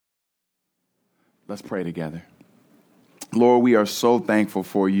Let's pray together. Lord, we are so thankful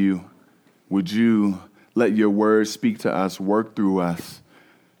for you. Would you let your word speak to us, work through us?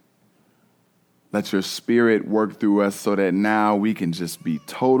 Let your spirit work through us so that now we can just be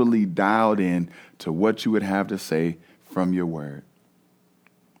totally dialed in to what you would have to say from your word.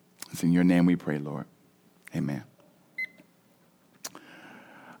 It's in your name we pray, Lord. Amen.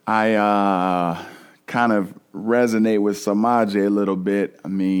 I kind of resonate with Samaje a little bit. I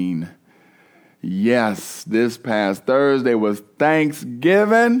mean, yes, this past Thursday was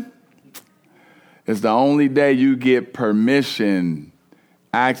Thanksgiving. It's the only day you get permission.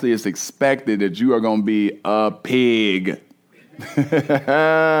 Actually, it's expected that you are going to be a pig.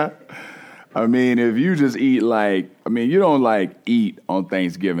 I mean, if you just eat you don't eat on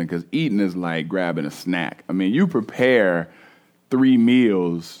Thanksgiving because eating is like grabbing a snack. I mean, you prepare 3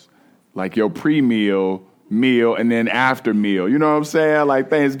 meals, like your pre-meal, meal, and then after meal. You know what I'm saying? Like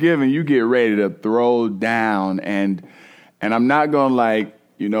Thanksgiving, you get ready to throw down. And I'm not going to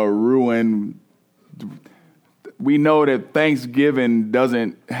ruin. We know that Thanksgiving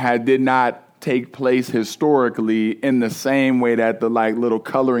did not take place historically in the same way that the little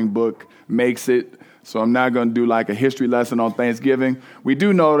coloring book makes it. So I'm not going to do a history lesson on Thanksgiving. We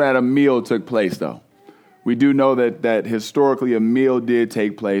do know that a meal took place, though. We do know that historically a meal did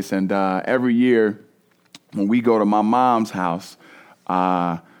take place. And every year when we go to my mom's house,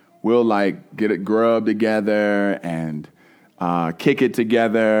 we'll get it grub together and kick it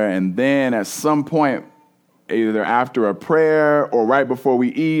together. And then at some point, either after a prayer or right before we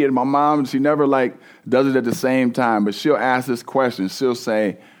eat, and my mom, she never does it at the same time, but she'll ask this question. She'll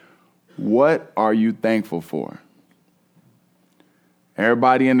say, "What are you thankful for?"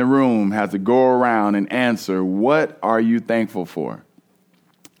 Everybody in the room has to go around and answer, "What are you thankful for?"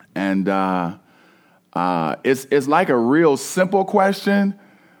 And it's like a real simple question,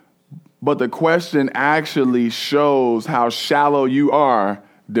 but the question actually shows how shallow you are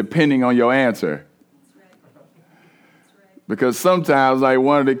depending on your answer. Because sometimes,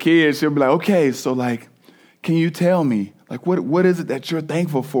 one of the kids, she'll be like, "Okay, so can you tell me, what is it that you're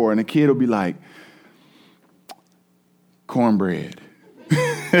thankful for?" And the kid will be like, "Cornbread."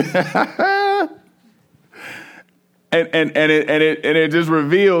 and it just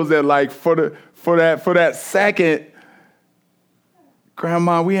reveals that for that second,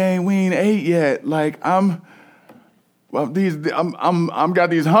 "Grandma, we ain't ate yet. I'm got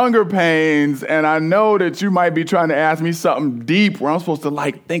these hunger pains, and I know that you might be trying to ask me something deep where I'm supposed to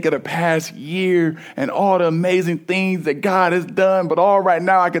think of the past year and all the amazing things that God has done, but all right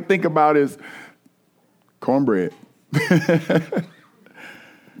now I can think about is cornbread."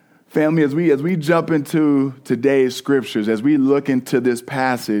 Family, as we jump into today's scriptures, as we look into this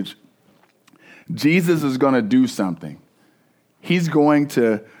passage, Jesus is going to do something. He's going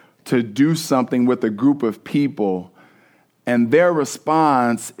to do something with a group of people, and their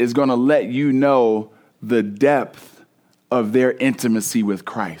response is going to let you know the depth of their intimacy with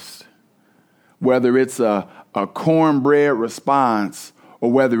Christ. Whether it's a cornbread response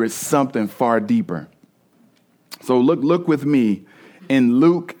or whether it's something far deeper. So look with me in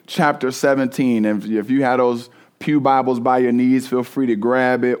Luke chapter 17. And if you had those pew Bibles by your knees, feel free to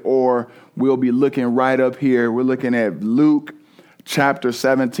grab it, or we'll be looking right up here. We're looking at Luke chapter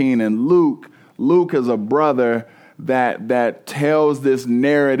 17. And Luke is a brother that tells this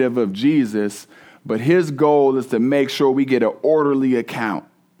narrative of Jesus, but his goal is to make sure we get an orderly account.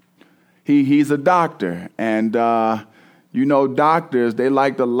 He's a doctor, and doctors, they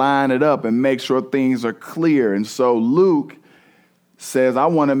like to line it up and make sure things are clear. And so Luke says, I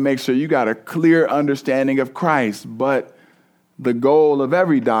want to make sure you got a clear understanding of Christ, but the goal of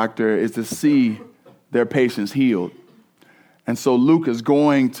every doctor is to see their patients healed. And so Luke is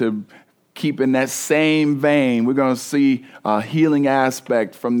going to keep in that same vein. We're going to see a healing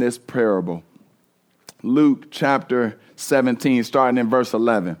aspect from this parable. Luke chapter 17, starting in verse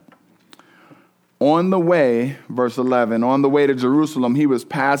 11. On the way, verse 11, on the way to Jerusalem, he was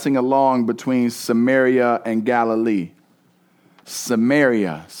passing along between Samaria and Galilee.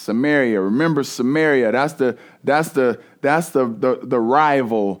 Samaria. Remember Samaria? That's the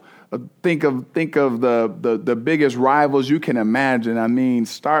rival. Think of the biggest rivals you can imagine. I mean,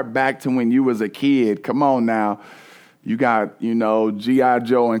 start back to when you was a kid. Come on now. You got, G.I.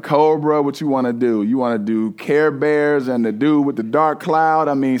 Joe and Cobra. What you want to do? You want to do Care Bears and the dude with the dark cloud?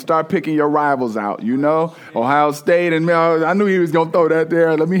 I mean, start picking your rivals out, Ohio State. And I knew he was going to throw that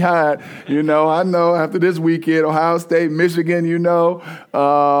there. Let me hide. I know after this weekend, Ohio State, Michigan, you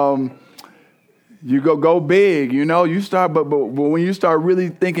go big, you start. But when you start really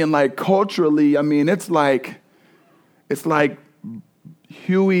thinking culturally, I mean, it's like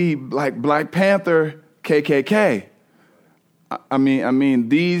Huey, like Black Panther, KKK. I mean,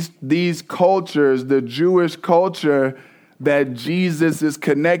 these cultures, the Jewish culture that Jesus is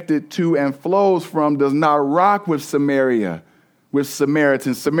connected to and flows from, does not rock with Samaria, with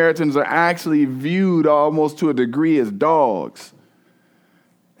Samaritans. Samaritans are actually viewed almost to a degree as dogs.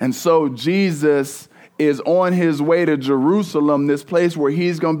 And so Jesus is on his way to Jerusalem, this place where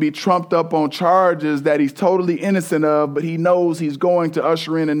he's going to be trumped up on charges that he's totally innocent of, but he knows he's going to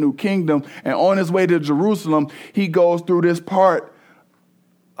usher in a new kingdom. And on his way to Jerusalem, he goes through this part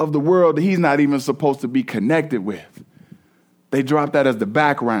of the world that he's not even supposed to be connected with. They drop that as the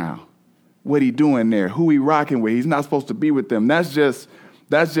background. What he doing there? Who he rocking with? He's not supposed to be with them. That's just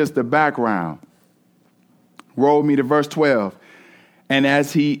the background. Roll me to verse 12. And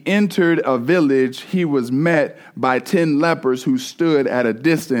as he entered a village, he was met by 10 lepers who stood at a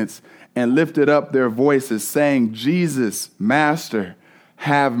distance and lifted up their voices, saying, Jesus, Master,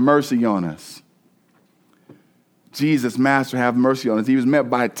 have mercy on us. Jesus, Master, have mercy on us. He was met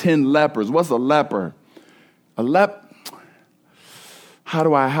by 10 lepers. What's a leper? I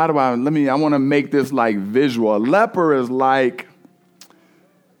want to make this like visual. A leper is like,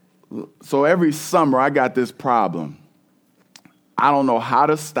 so every summer I got this problem. I don't know how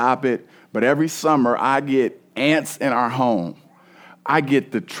to stop it, but every summer I get ants in our home. I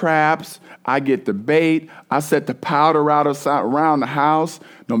get the traps, I get the bait, I set the powder out around the house.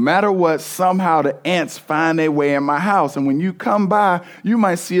 No matter what, somehow the ants find their way in my house. And when you come by, you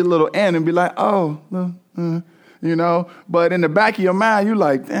might see a little ant and be like, but in the back of your mind, you're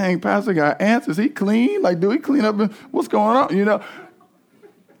like, dang, Pastor got ants. Is he clean? Like, do he clean up? What's going on?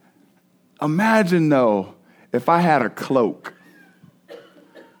 Imagine, though, if I had a cloak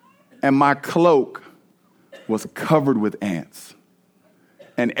and my cloak was covered with ants.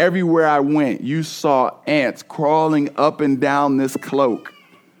 And everywhere I went, you saw ants crawling up and down this cloak.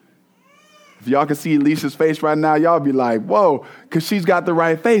 If y'all can see Alicia's face right now, y'all be like, whoa, because she's got the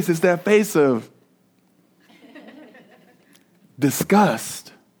right face. It's that face of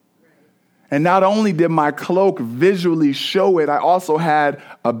disgust. And not only did my cloak visually show it, I also had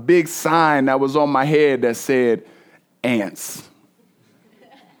a big sign that was on my head that said, ants.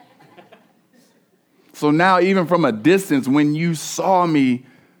 So now, even from a distance, when you saw me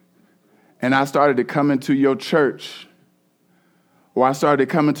and I started to come into your church, or I started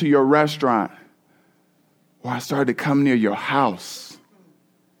to come into your restaurant, or I started to come near your house,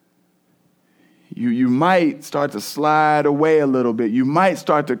 you might start to slide away a little bit. You might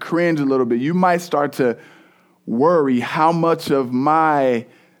start to cringe a little bit. You might start to worry how much of my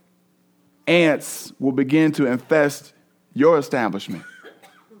ants will begin to infest your establishment.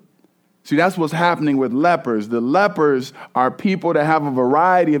 See, that's what's happening with lepers. The lepers are people that have a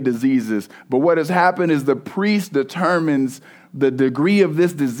variety of diseases. But what has happened is the priest determines the degree of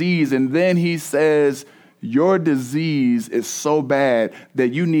this disease, and then he says, your disease is so bad that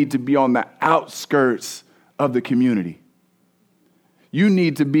you need to be on the outskirts of the community. You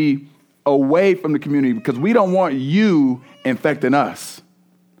need to be away from the community because we don't want you infecting us.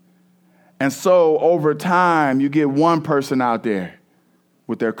 And so over time, you get one person out there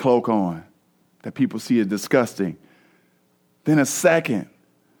with their cloak on that people see as disgusting. Then a second,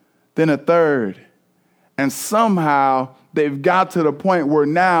 then a third. And somehow they've got to the point where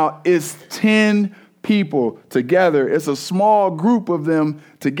now it's 10 people together. It's a small group of them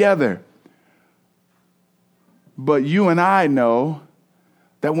together. But you and I know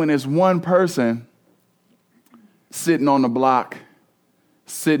that when it's one person sitting on the block,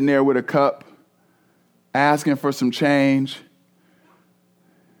 sitting there with a cup, asking for some change,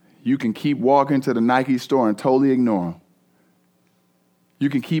 you can keep walking to the Nike store and totally ignore them. You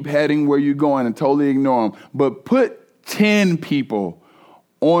can keep heading where you're going and totally ignore them. But put 10 people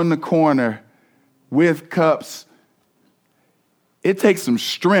on the corner with cups. It takes some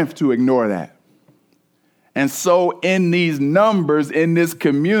strength to ignore that. And so in these numbers, in this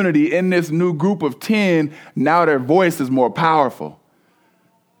community, in this new group of 10, now their voice is more powerful.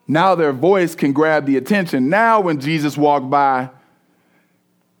 Now their voice can grab the attention. Now when Jesus walked by,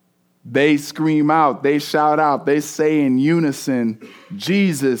 they scream out, they shout out, they say in unison,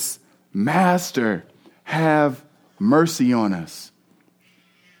 Jesus, Master, have mercy on us.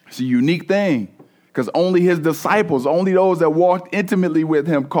 It's a unique thing because only his disciples, only those that walked intimately with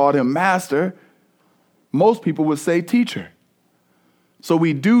him called him Master. Most people would say teacher. So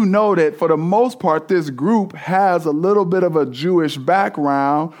we do know that for the most part, this group has a little bit of a Jewish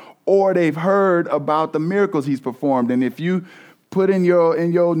background, or they've heard about the miracles he's performed. And if you put in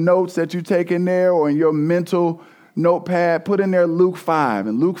your notes that you take in there or in your mental notepad, put in there Luke 5.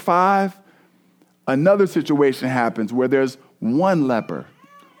 In Luke 5, another situation happens where there's one leper,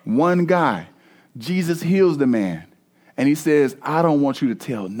 one guy. Jesus heals the man. And he says, I don't want you to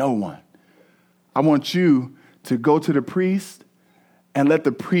tell no one. I want you to go to the priest and let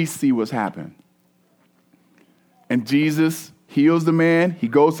the priest see what's happened. And Jesus heals the man. He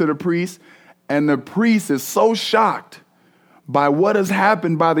goes to the priest. And the priest is so shocked by what has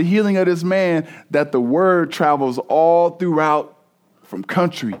happened, by the healing of this man, that the word travels all throughout, from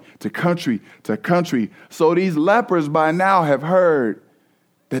country to country to country. So these lepers by now have heard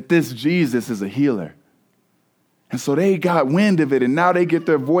that this Jesus is a healer. And so they got wind of it, and now they get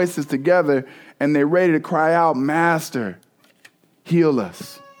their voices together, and they're ready to cry out, Master, heal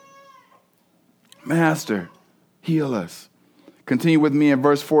us. Master, heal us. Continue with me in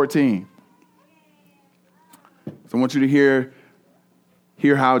verse 14. So I want you to hear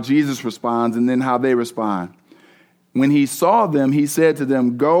how Jesus responds and then how they respond. When he saw them, he said to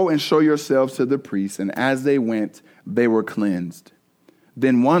them, go and show yourselves to the priests. And as they went, they were cleansed.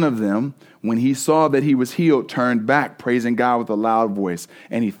 Then one of them, when he saw that he was healed, turned back, praising God with a loud voice.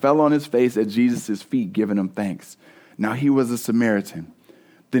 And he fell on his face at Jesus' feet, giving him thanks. Now he was a Samaritan.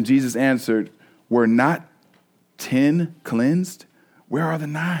 Then Jesus answered, were not 10 cleansed? Where are the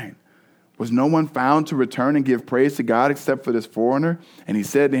 9? Was no one found to return and give praise to God except for this foreigner? And he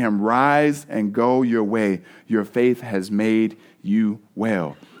said to him, rise and go your way. Your faith has made you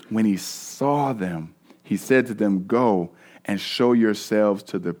well. When he saw them, he said to them, go and show yourselves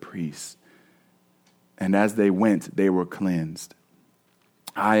to the priests. And as they went, they were cleansed.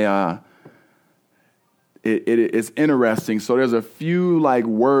 It's interesting. So there's a few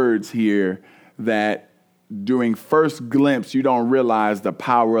words here that during first glimpse, you don't realize the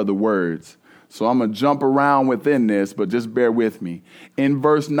power of the words. So I'm going to jump around within this, but just bear with me. In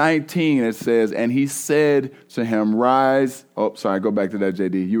verse 19, it says, and he said to him, rise. Oh, sorry, go back to that,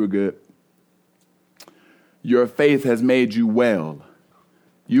 JD. You were good. Your faith has made you well.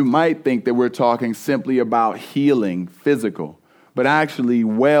 You might think that we're talking simply about healing, physical, but actually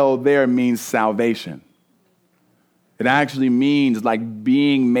well there means salvation. It actually means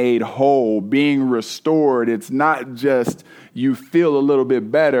being made whole, being restored. It's not just you feel a little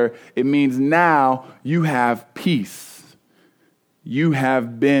bit better. It means now you have peace. You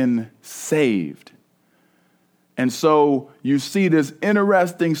have been saved. And so you see this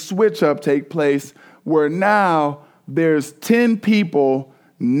interesting switch up take place where now there's 10 people,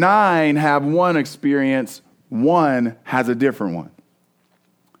 9 have one experience, 1 has a different one.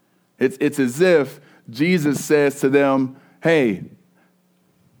 It's as if Jesus says to them, hey,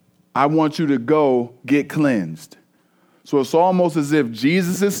 I want you to go get cleansed. So it's almost as if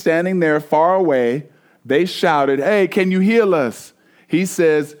Jesus is standing there far away. They shouted, hey, can you heal us? He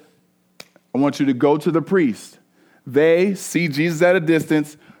says, I want you to go to the priest. They see Jesus at a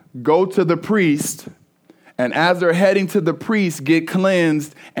distance, go to the priest, and as they're heading to the priest, get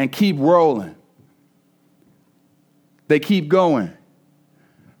cleansed and keep rolling. They keep going.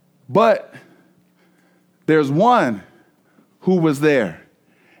 But there's one who was there.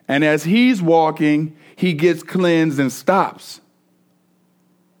 And as he's walking, he gets cleansed and stops.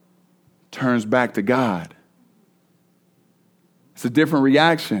 Turns back to God. It's a different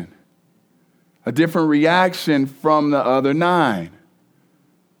reaction. A different reaction from the other 9.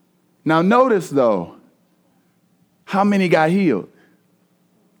 Now notice, though, how many got healed?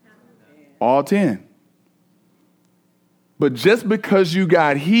 All 10. But just because you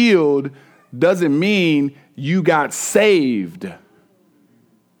got healed doesn't mean you got saved.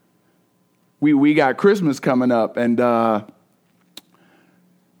 We got Christmas coming up, and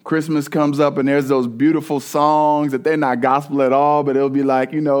Christmas comes up, and there's those beautiful songs that they're not gospel at all, but it'll be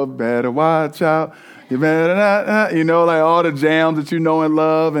better watch out. You better not, all the jams that you know and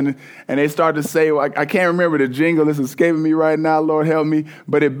love, and they start to say, I can't remember the jingle, it's escaping me right now, Lord help me,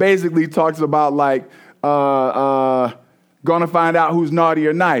 but it basically talks about gonna find out who's naughty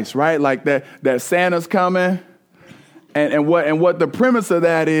or nice, right? That Santa's coming, and what the premise of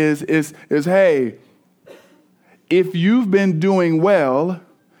that is hey, if you've been doing well,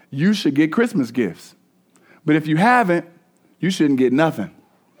 you should get Christmas gifts, but if you haven't, you shouldn't get nothing.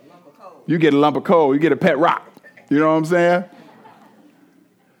 You get a lump of coal, you get a pet rock. You know what I'm saying?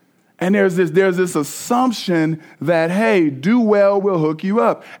 And there's this assumption that, hey, do well, we'll hook you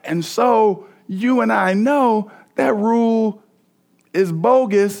up. And so you and I know that rule is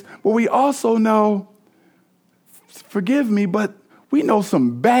bogus, but we also know, forgive me, but we know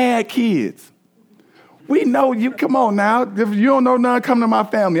some bad kids. We know you, come on now. If you don't know none, come to my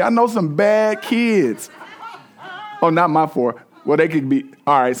family. I know some bad kids. Oh, not my 4. Well, they could be,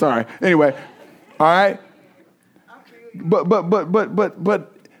 all right, sorry. Anyway, all right.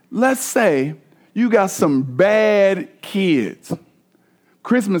 But let's say you got some bad kids.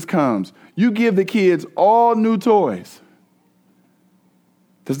 Christmas comes. You give the kids all new toys.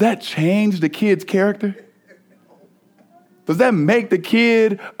 Does that change the kid's character? Does that make the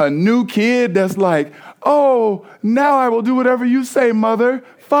kid a new kid that's like, oh, now I will do whatever you say, mother.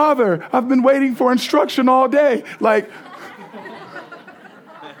 Father, I've been waiting for instruction all day. Like,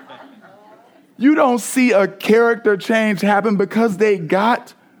 you don't see a character change happen because they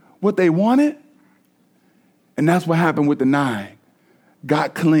got what they wanted. And that's what happened with the 9.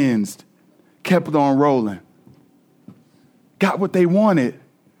 Got cleansed, kept on rolling. Got what they wanted,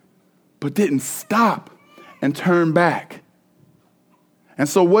 but didn't stop and turn back. And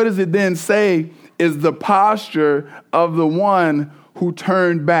so what does it then say is the posture of the one who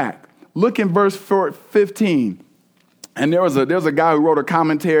turned back? Look in verse 15. And there was a guy who wrote a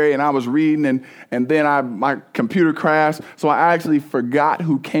commentary, and I was reading, and then my computer crashed, so I actually forgot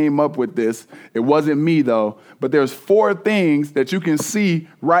who came up with this. It wasn't me, though. But there's 4 things that you can see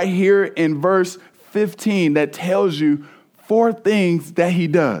right here in verse 15 that tells you 4 things that he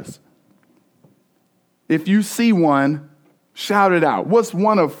does. If you see one, shout it out. What's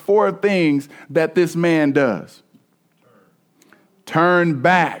one of 4 things that this man does? Turn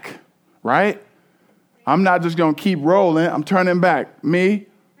back, right? I'm not just going to keep rolling. I'm turning back. Me?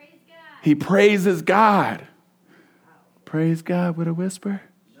 Praise God. He praises God. Praise God with a whisper?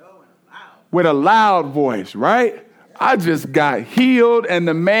 No, loud. With a loud voice, right? I just got healed and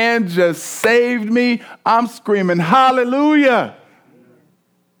the man just saved me. I'm screaming, hallelujah.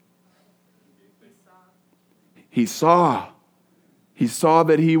 He saw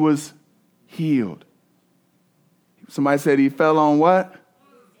that he was healed. Somebody said he fell on what?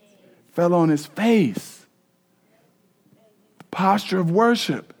 Fell on his face. The posture of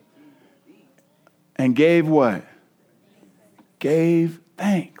worship. And gave what? Gave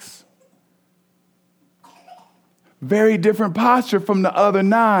thanks. Very different posture from the other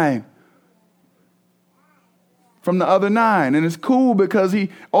 9. From the other 9. And it's cool because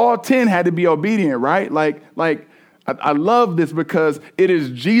all 10 had to be obedient, right? I love this because it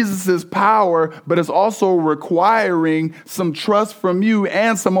is Jesus's power, but it's also requiring some trust from you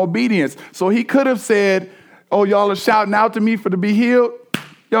and some obedience. So he could have said, oh, y'all are shouting out to me to be healed.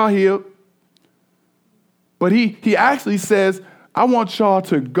 Y'all healed. But he actually says, I want y'all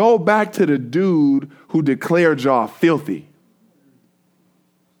to go back to the dude who declared y'all filthy.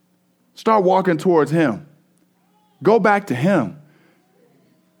 Start walking towards him. Go back to him.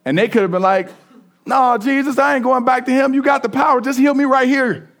 And they could have been like, no, Jesus, I ain't going back to him. You got the power. Just heal me right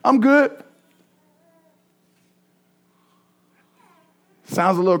here. I'm good.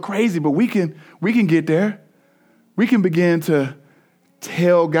 Sounds a little crazy, but we can get there. We can begin to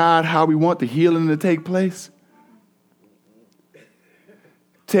tell God how we want the healing to take place.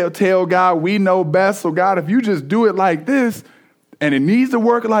 Tell God we know best. So God, if you just do it like this, and it needs to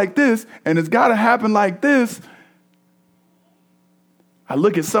work like this, and it's got to happen like this. I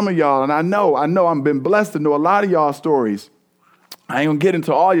look at some of y'all, and I know I've been blessed to know a lot of y'all stories. I ain't gonna get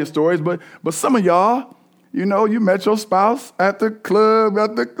into all your stories, but some of y'all, you met your spouse at the club.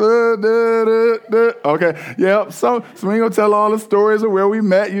 Okay, yeah. So we ain't gonna tell all the stories of where we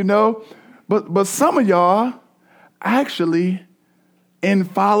met, But some of y'all actually, in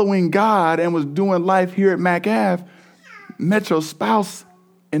following God and was doing life here at Mac Ave, met your spouse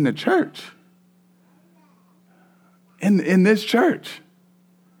in the church. In this church.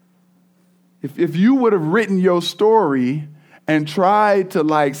 If you would have written your story and tried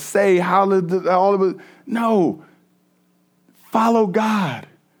to say all of it, no. Follow God.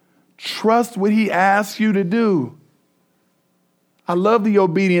 Trust what he asks you to do. I love the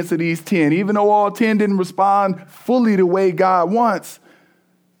obedience of these 10. Even though all 10 didn't respond fully the way God wants,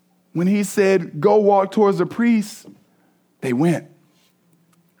 when he said, go walk towards the priest, they went.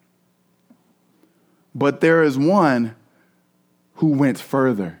 But there is one who went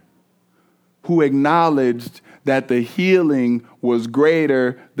further, who acknowledged that the healing was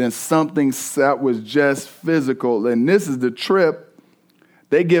greater than something that was just physical. And this is the trip.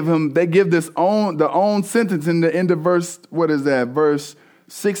 They give the own sentence in the end of verse, what is that? Verse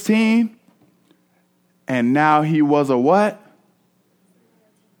 16. And now he was a what?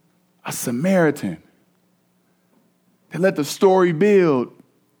 A Samaritan. They let the story build,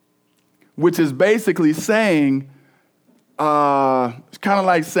 which is basically saying, it's kind of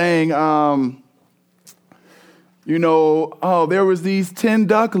like saying, there was these 10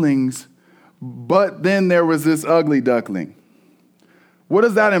 ducklings, but then there was this ugly duckling. What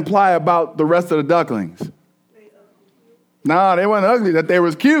does that imply about the rest of the ducklings? No, they weren't ugly, that they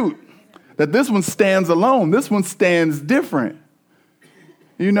was cute. That this one stands alone. This one stands different.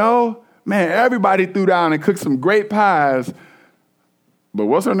 Man, Man, everybody threw down and cooked some great pies. But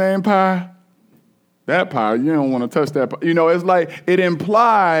what's her name pie? That pie, you don't want to touch that pie. You know, it's like it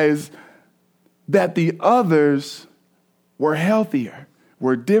implies that the others were healthier,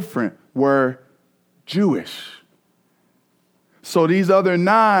 were different, were Jewish. So these other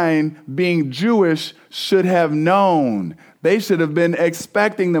 9, being Jewish, should have known. They should have been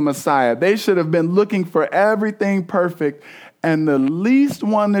expecting the Messiah. They should have been looking for everything perfect. And the least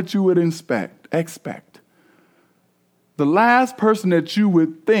one that you would expect, the last person that you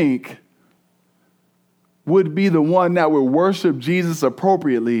would think would be the one that would worship Jesus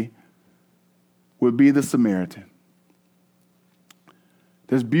appropriately would be the Samaritan.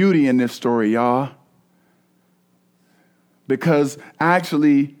 There's beauty in this story, y'all. Because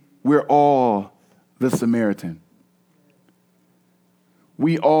actually, we're all the Samaritan.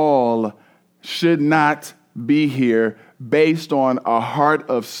 We all should not be here based on a heart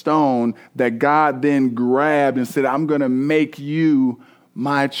of stone that God then grabbed and said, I'm going to make you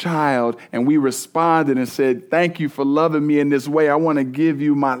my child. And we responded and said, thank you for loving me in this way. I want to give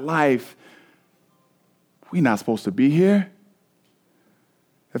you my life. We're not supposed to be here.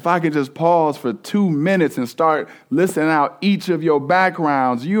 If I could just pause for 2 minutes and start listing out each of your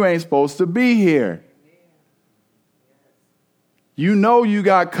backgrounds, you ain't supposed to be here. You know you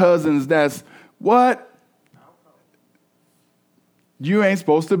got cousins that's what? You ain't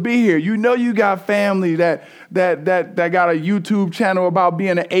supposed to be here. You know you got family that got a YouTube channel about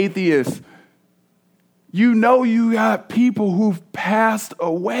being an atheist. You know you got people who've passed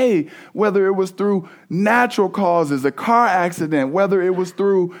away, whether it was through natural causes, a car accident, whether it was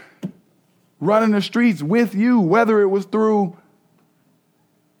through running the streets with you, whether it was through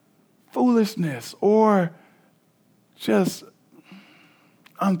foolishness or just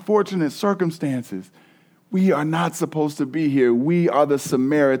unfortunate circumstances. We are not supposed to be here. We are the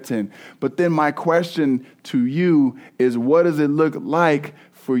Samaritan. But then my question to you is, what does it look like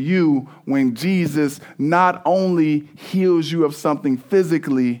for you when Jesus not only heals you of something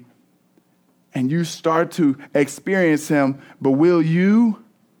physically and you start to experience him, but will you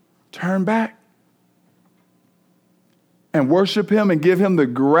turn back and worship him and give him the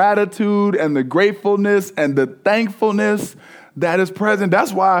gratitude and the gratefulness and the thankfulness that is present?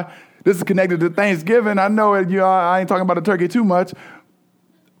 That's why this is connected to Thanksgiving. I know I ain't talking about the turkey too much,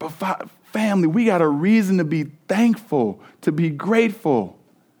 but family, we got a reason to be thankful, to be grateful,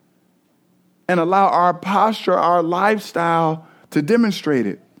 and allow our posture, our lifestyle to demonstrate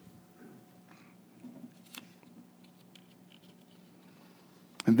it.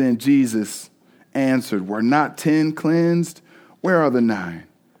 And then Jesus answered, were not 10 cleansed? Where are the 9?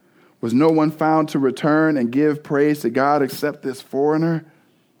 Was no one found to return and give praise to God except this foreigner?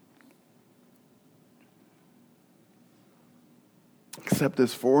 Except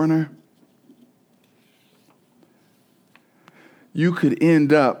this foreigner? You could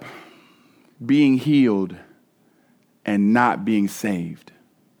end up being healed and not being saved.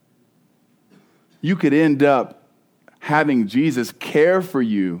 You could end up having Jesus care for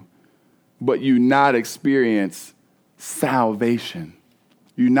you, but you not experience salvation.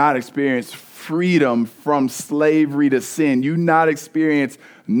 You not experience freedom from slavery to sin. You not experience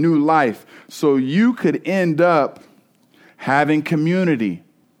new life. So you could end up having community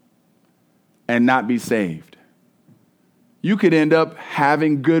and not be saved. You could end up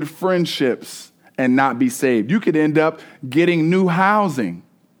having good friendships and not be saved. You could end up getting new housing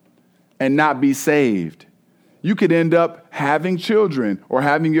and not be saved. You could end up having children or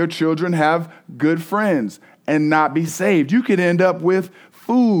having your children have good friends and not be saved. You could end up with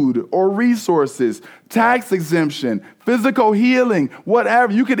food or resources, tax exemption, physical healing,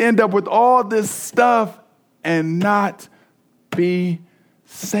 whatever. You could end up with all this stuff and not be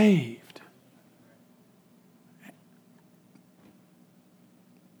saved.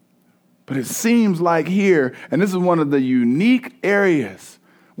 But it seems like here, and this is one of the unique areas,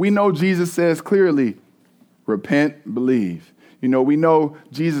 we know Jesus says clearly, repent, believe. You know, we know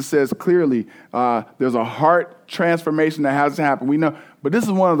Jesus says clearly there's a heart transformation that has to happen. We know, but this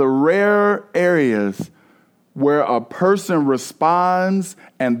is one of the rare areas where a person responds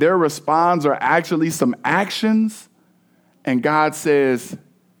and their response are actually some actions, and God says,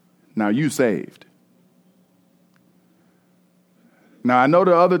 now you saved. Now, I know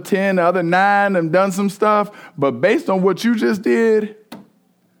the other 10, the other 9 have done some stuff, but based on what you just did,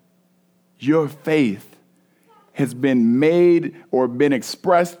 your faith has been made or been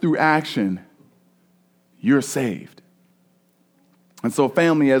expressed through action. You're saved. And so,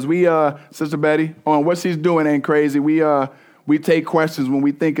 family, as we, Sister Betty, on what she's doing ain't crazy. We take questions when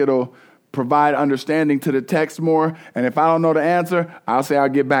we think it'll provide understanding to the text more. And if I don't know the answer, I'll say I'll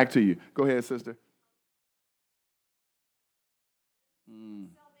get back to you. Go ahead, sister.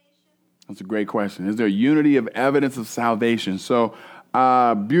 That's a great question. Is there unity of evidence of salvation? So,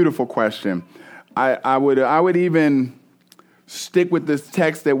 beautiful question. I would even stick with this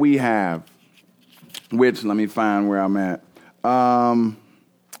text that we have, which, let me find where I'm at.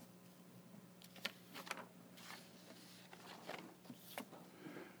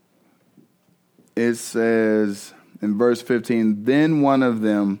 It says in verse 15, then one of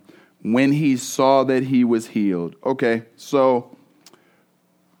them, when he saw that he was healed. Okay, so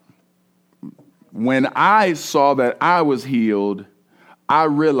when I saw that I was healed, I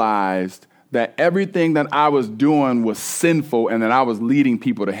realized that everything that I was doing was sinful and that I was leading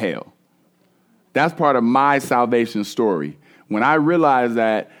people to hell. That's part of my salvation story. When I realized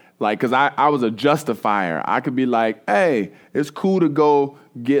that, like, because I was a justifier. I could be like, hey, it's cool to go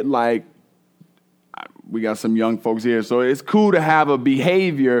get, like, we got some young folks here, so it's cool to have a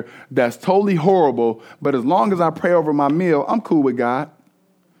behavior that's totally horrible, but as long as I pray over my meal, I'm cool with God.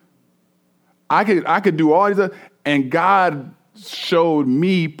 I could do all these, and God showed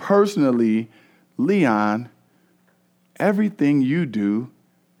me personally, Leon, everything you do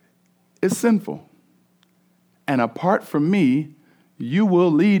is sinful. And apart from me, you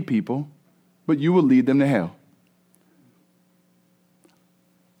will lead people, but you will lead them to hell.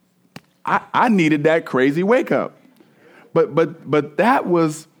 I needed that crazy wake up. But that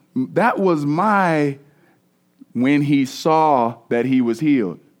was my when he saw that he was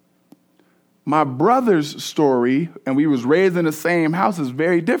healed. My brother's story, and we was raised in the same house, is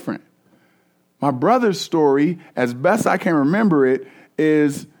very different. My brother's story, as best I can remember it,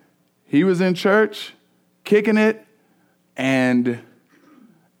 is he was in church, kicking it, and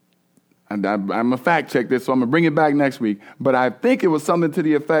I'm going to fact check this, so I'm going to bring it back next week. But I think it was something to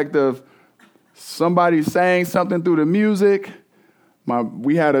the effect of somebody saying something through the music.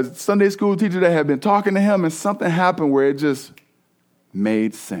 We had a Sunday school teacher that had been talking to him, and something happened where it just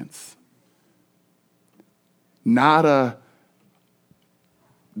made sense. Not a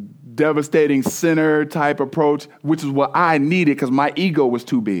devastating sinner type approach, which is what I needed because my ego was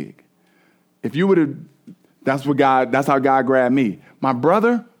too big. If you would have, that's how God grabbed me. My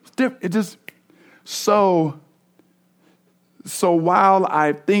brother, it just, so while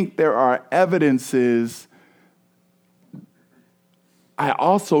I think there are evidences, I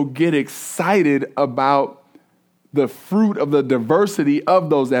also get excited about the fruit of the diversity of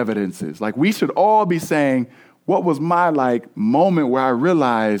those evidences. Like, we should all be saying, what was my moment where I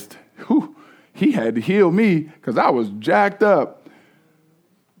realized, he had to heal me because I was jacked up.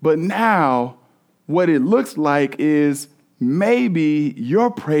 But now what it looks like is maybe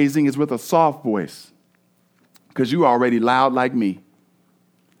your praising is with a soft voice because you already loud like me.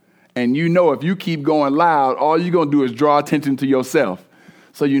 And you know if you keep going loud, all you're going to do is draw attention to yourself.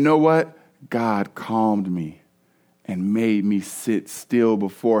 So you know what? God calmed me and made me sit still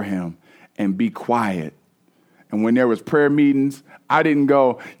before him and be quiet. And when there was prayer meetings, I didn't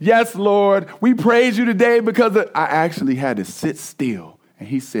go, yes, Lord, we praise you today because I actually had to sit still. And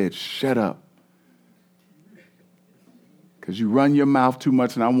he said, shut up. Because you run your mouth too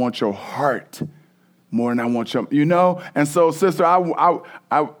much and I want your heart more than I want your, And so, sister, I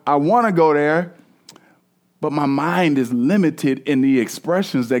want to go there, but my mind is limited in the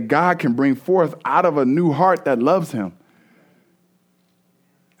expressions that God can bring forth out of a new heart that loves him.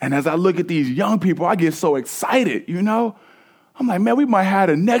 And as I look at these young people, I get so excited, I'm like, man, we might have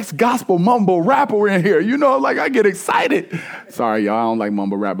the next gospel mumble rapper in here, I get excited. Sorry, y'all, I don't like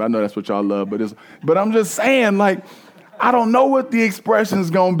mumble rap. I know that's what y'all love, but I'm just saying, I don't know what the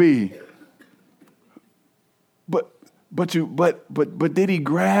expression's gonna be. But did he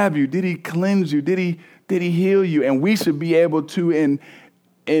grab you? Did he cleanse you? Did he heal you? And we should be able to,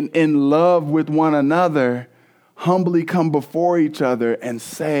 in love with one another, humbly come before each other and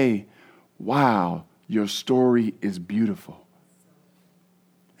say, wow, your story is beautiful.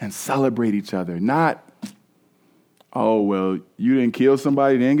 And celebrate each other. Not, oh, well, you didn't kill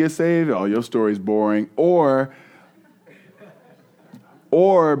somebody, didn't get saved. Oh, your story's boring. Or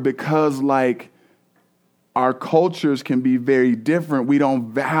because our cultures can be very different, we don't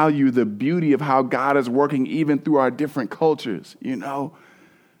value the beauty of how God is working even through our different cultures,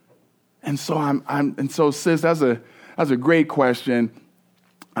 And so sis, that's a great question.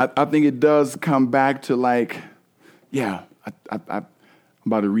 I think it does come back to I'm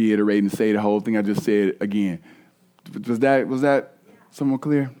about to reiterate and say the whole thing I just said again. Was that somewhat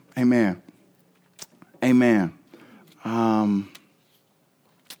clear? Amen. Amen.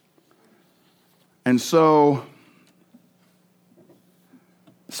 And so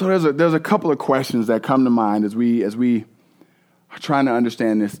So there's a couple of questions that come to mind as we are trying to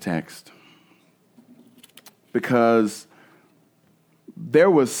understand this text. Because there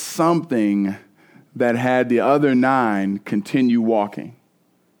was something that had the other 9 continue walking,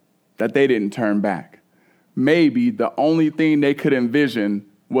 that they didn't turn back. Maybe the only thing they could envision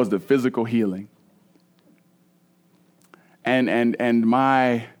was the physical healing. And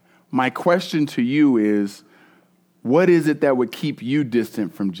my question to you is, what is it that would keep you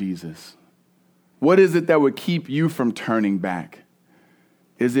distant from Jesus? What is it that would keep you from turning back?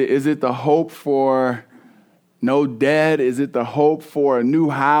 Is it the hope for no debt? Is it the hope for a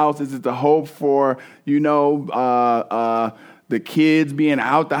new house? Is it the hope for, the kids being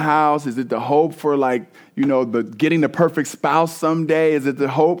out the house? Is it the hope for getting the perfect spouse someday? Is it the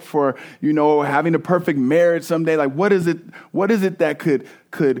hope for, having the perfect marriage someday? Like, what is it that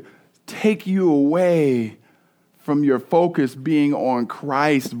could take you away from your focus being on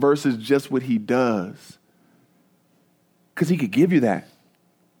Christ versus just what he does? Because he could give you that.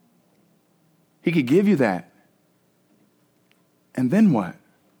 He could give you that. And then what?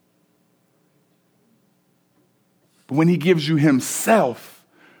 But when he gives you himself,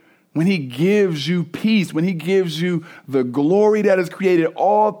 when he gives you peace, when he gives you the glory that has created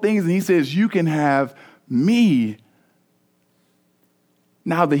all things, and he says, you can have me.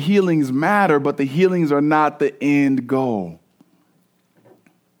 Now the healings matter, but the healings are not the end goal.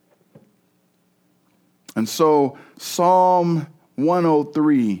 And so Psalm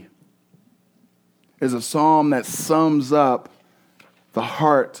 103 is a psalm that sums up the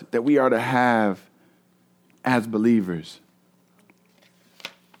heart that we are to have as believers.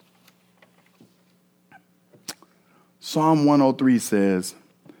 Psalm 103 says,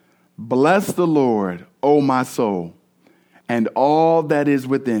 "Bless the Lord, O my soul, and all that is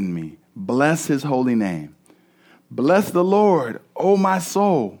within me. Bless his holy name. Bless the Lord, O my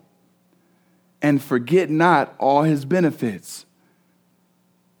soul, and forget not all his benefits,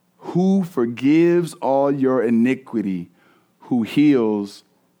 who forgives all your iniquity, who heals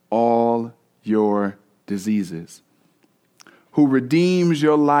all your diseases, who redeems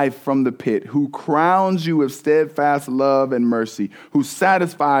your life from the pit, who crowns you with steadfast love and mercy, who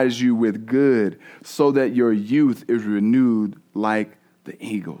satisfies you with good so that your youth is renewed like the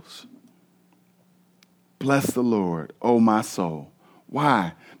eagles." Bless the Lord, O my soul.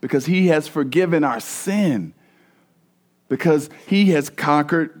 Why? Because he has forgiven our sin. Because he has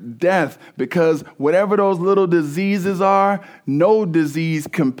conquered death. Because whatever those little diseases are, no disease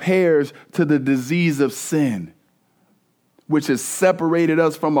compares to the disease of sin, which has separated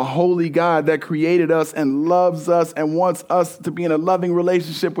us from a holy God that created us and loves us and wants us to be in a loving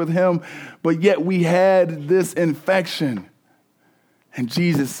relationship with him. But yet we had this infection. And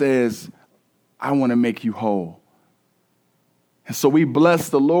Jesus says, I want to make you whole. And so we bless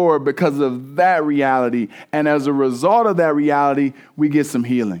the Lord because of that reality. And as a result of that reality, we get some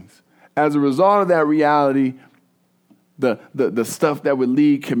healings. As a result of that reality, the stuff that would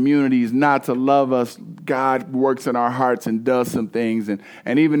lead communities not to love us, God works in our hearts and does some things. And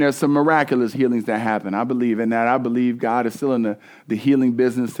even there's some miraculous healings that happen. I believe in that. I believe God is still in the healing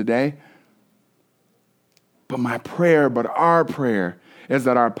business today. But our prayer is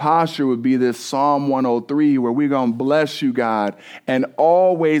that our posture would be this Psalm 103 where we're going to bless you, God, and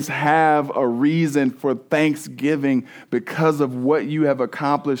always have a reason for thanksgiving because of what you have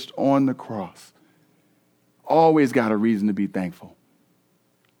accomplished on the cross. Always got a reason to be thankful.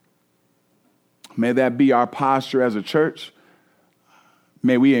 May that be our posture as a church.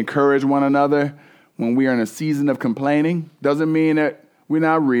 May we encourage one another when we are in a season of complaining. Doesn't mean that we're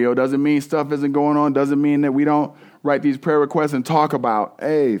not real. Doesn't mean stuff isn't going on. Doesn't mean that we don't write these prayer requests and talk about,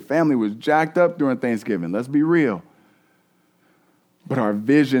 hey, family was jacked up during Thanksgiving. Let's be real. But our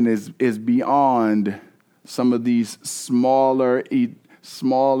vision is beyond some of these smaller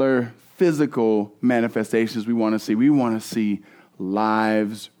physical manifestations we want to see. We want to see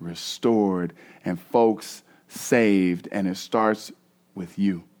lives restored and folks saved, and it starts with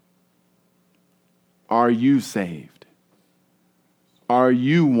you. Are you saved? Are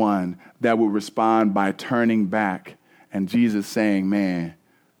you one that will respond by turning back? And Jesus saying, man,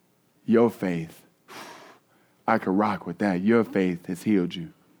 your faith, I could rock with that. Your faith has healed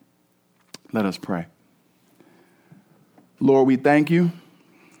you. Let us pray. Lord, we thank you.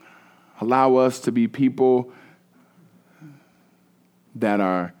 Allow us to be people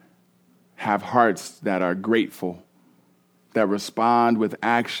that have hearts that are grateful, that respond with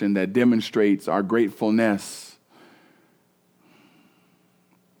action that demonstrates our gratefulness.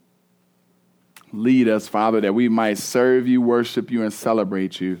 Lead us, Father, that we might serve you, worship you, and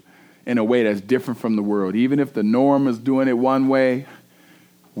celebrate you in a way that's different from the world. Even if the norm is doing it one way,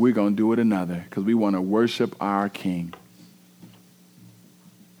 we're going to do it another because we want to worship our King.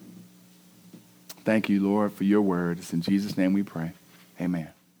 Thank you, Lord, for your word. It's in Jesus' name we pray. Amen.